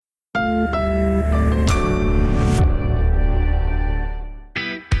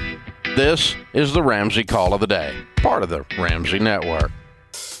This is the Ramsey Call of the Day, part of the Ramsey Network.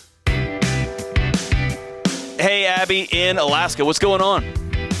 Hey, Abby in Alaska. What's going on?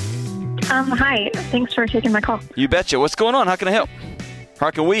 Hi. Thanks for taking my call. You betcha. What's going on? How can I help? How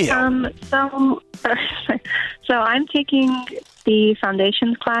can we help? So I'm taking the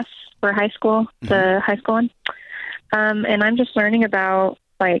foundations class for high school, the high school one. And I'm just learning about,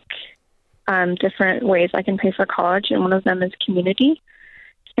 different ways I can pay for college, and one of them is community.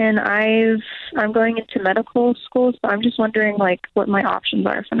 And I'm going into medical school, so I'm just wondering, what my options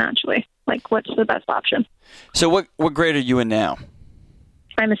are financially. What's the best option? So what grade are you in now?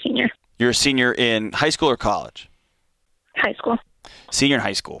 I'm a senior. You're a senior in high school or college? High school. Senior in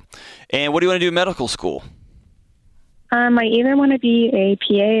high school. And what do you want to do in medical school? I either want to be a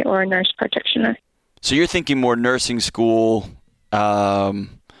PA or a nurse practitioner. So you're thinking more nursing school, a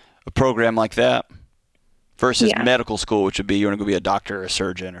program like that, versus medical school, which would be you want to go be a doctor or a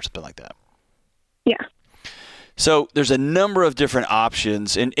surgeon or something like that. Yeah. So there's a number of different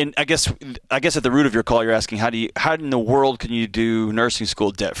options, and I guess at the root of your call, you're asking how in the world can you do nursing school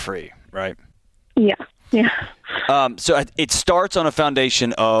debt free, right? Yeah. Yeah. So it starts on a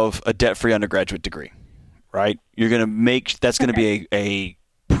foundation of a debt free undergraduate degree, right? You're going to that's going to be a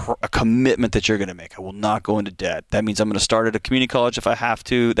commitment that you're going to make. I will not go into debt. That means I'm going to start at a community college if I have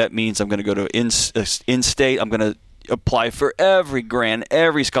to. That means I'm going to go to in-state. I'm going to apply for every grant,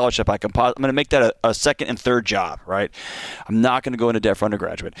 every scholarship I can possibly. I'm going to make that a second and third job, right? I'm not going to go into debt for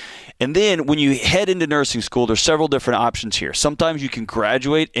undergraduate. And then when you head into nursing school, there's several different options here. Sometimes you can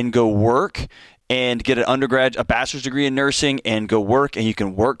graduate and go work and get a bachelor's degree in nursing and go work, and you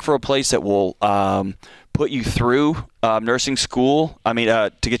can work for a place that will put you through nursing school.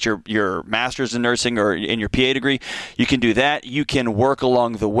 To get your master's in nursing or in your PA degree, you can do that. You can work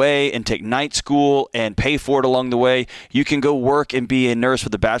along the way and take night school and pay for it along the way. You can go work and be a nurse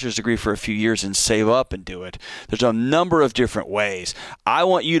with a bachelor's degree for a few years and save up and do it. There's a number of different ways. I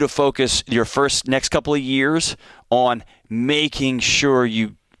want you to focus your next couple of years on making sure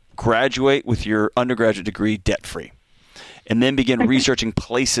you graduate with your undergraduate degree debt-free, and then begin researching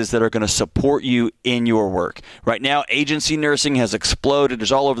places that are going to support you in your work. Right now, agency nursing has exploded.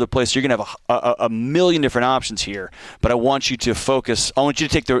 It's all over the place. You're going to have a million different options here, but I want you to focus. I want you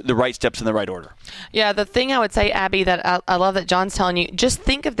to take the right steps in the right order. Yeah, the thing I would say, Abby, that I love that John's telling you, just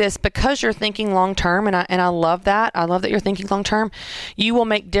think of this because you're thinking long-term, and I love that. I love that you're thinking long-term. You will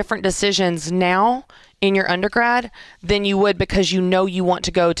make different decisions now in your undergrad than you would because you know you want to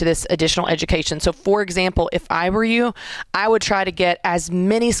go to this additional education. So for example, if I were you, I would try to get as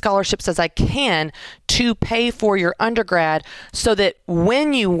many scholarships as I can to pay for your undergrad so that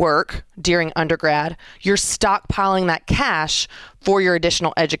when you work during undergrad, you're stockpiling that cash for your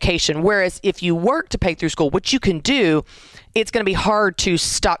additional education. Whereas if you work to pay through school, which you can do, it's going to be hard to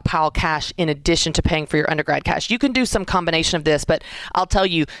stockpile cash in addition to paying for your undergrad cash. You can do some combination of this, but I'll tell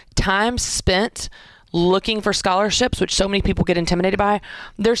you, time spent looking for scholarships, which so many people get intimidated by,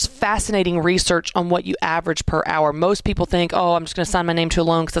 there's fascinating research on what you average per hour. Most people think, I'm just going to sign my name to a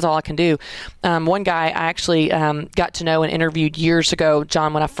loan because that's all I can do. One guy I actually got to know and interviewed years ago,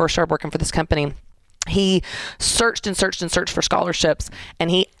 John, when I first started working for this company, he searched and searched and searched for scholarships,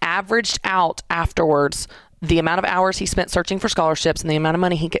 and he averaged out afterwards the amount of hours he spent searching for scholarships and the amount of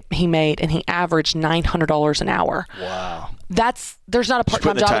money he made, and he averaged $900 an hour. Wow. There's not a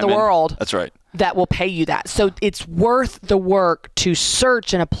part-time job in the world. That's right. That will pay you that. So it's worth the work to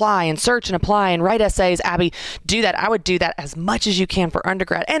search and apply and write essays. Abby, do that. I would do that as much as you can for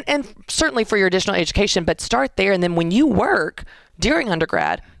undergrad and certainly for your additional education, but start there. And then when you work during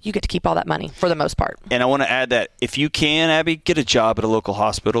undergrad, you get to keep all that money for the most part. And I want to add that if you can, Abby, get a job at a local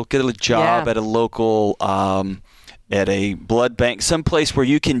hospital, get a job at a local at a blood bank, someplace where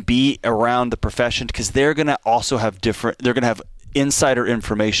you can be around the profession, because they're going to also have they're going to have insider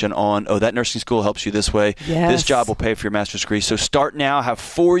information on, that nursing school helps you this way. Yes. This job will pay for your master's degree. So start now, have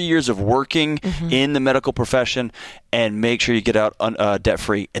 4 years of working in the medical profession, and make sure you get out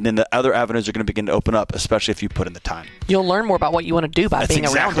debt-free. And then the other avenues are going to begin to open up, especially if you put in the time. You'll learn more about what you want to do by being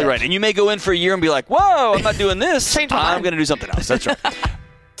around it. That's exactly right. And you may go in for a year and be like, whoa, I'm not doing this. I'm going to do something else. That's right.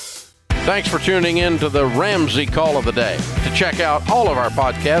 Thanks for tuning in to the Ramsey Call of the Day. To check out all of our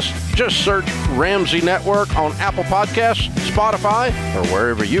podcasts, just search Ramsey Network on Apple Podcasts, Spotify, or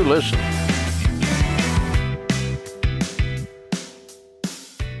wherever you listen.